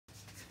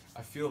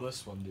I feel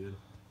this one, dude.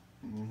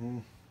 Mm-hmm.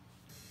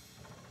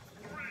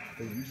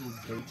 The usual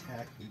gay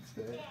tactics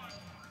there.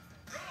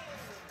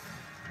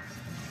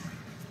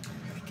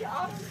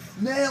 Got him.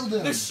 Nailed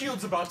him! The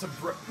shield's about to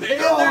break.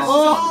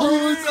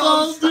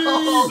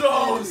 Oh,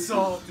 so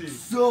salty!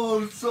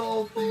 So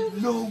salty!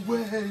 No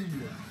way!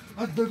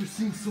 I've never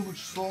seen so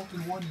much salt in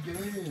one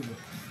game.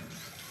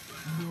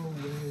 No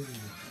way.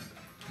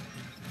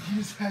 He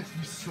just has to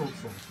be so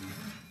salty.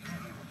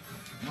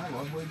 Am I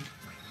Ludwig?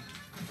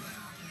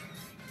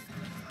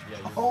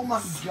 Yeah, Oh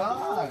my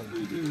god!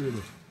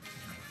 Dude.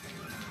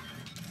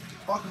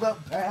 Talk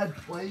about bad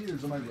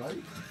players, am I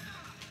right?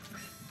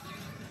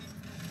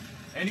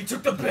 And he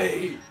took the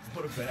bait!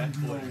 What a bad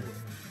No player. way.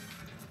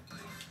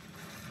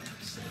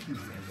 Salty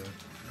brother.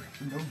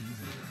 For no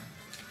reason.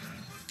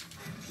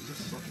 They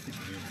just suck at the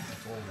game.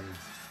 That's all it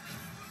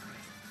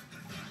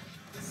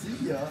is. See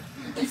ya!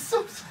 He's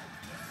so salty!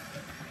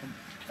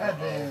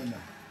 Kevin!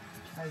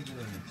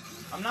 Kevin.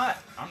 I'm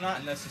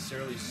not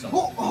necessarily salty.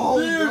 Oh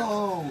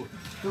no!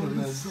 That would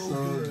have been so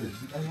good. Did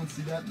anyone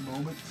see that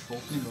moment?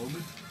 Salty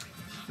moment?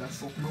 That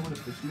salty moment of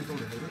 50 minutes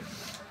over the hitter?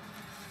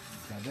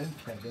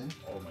 Kevin.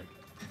 Oh my god.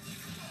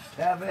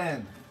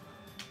 Kevin!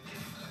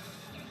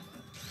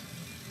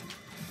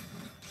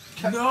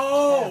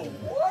 No! Kevin.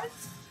 What?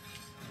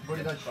 Where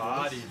did I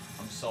Body.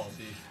 I'm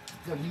salty.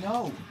 Yeah, we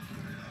know.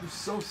 You're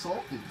so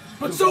salty.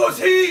 But so is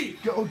he!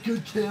 Go,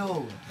 good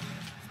kill.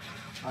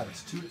 Alright,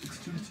 it's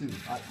 2-2.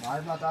 I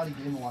have not died in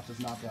game watch. It's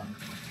not done.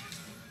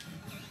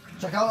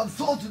 Check out how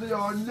salty they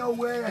are. No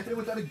way. I hit it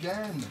with that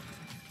again.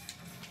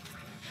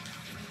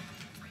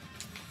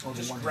 Oh,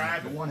 Just the one grab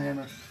hammer. it. The one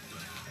hammer.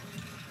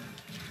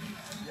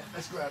 Yeah,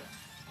 nice grab.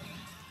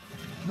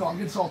 No, I'm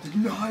getting salty.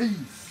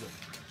 Nice!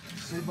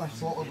 Save my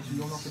salt level from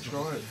going off the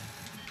chart.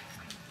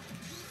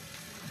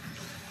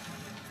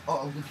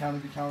 Uh-oh, good counter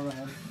right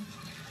hand.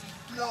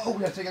 No, we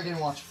gotta take our game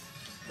watch.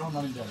 Oh, I'm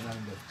not even dead.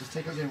 Just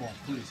take our game watch,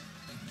 please.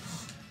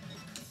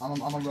 I'm a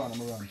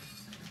run.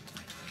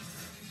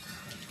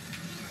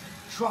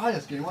 Try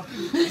us, game watch.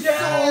 He's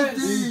Yes!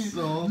 salty! He's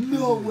salty.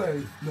 No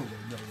way.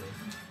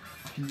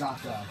 I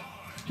cannot die.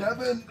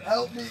 Kevin,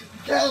 help me.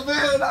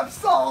 Kevin, I'm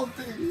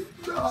salty.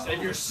 No.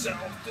 Save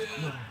yourself,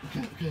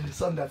 dude. Okay,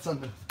 sun death.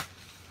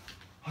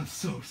 I'm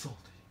so salty.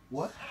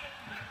 What?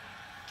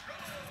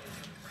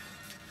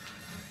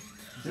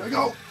 Here we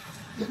go.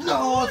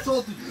 No, I'm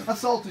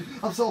salty.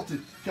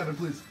 Kevin,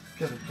 please.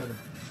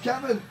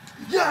 Kevin.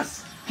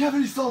 Yes.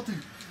 Kevin, he's salty.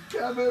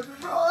 Kevin,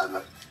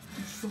 run.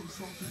 He's so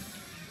salty.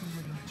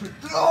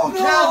 Oh my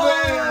god.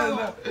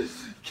 Oh, no!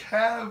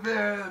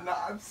 Kevin.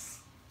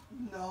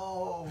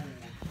 No.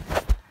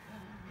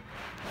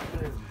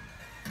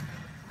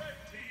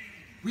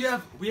 We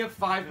have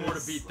 5 more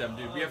to beat them,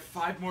 dude. We have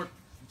 5 more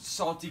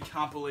salty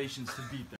compilations to beat them.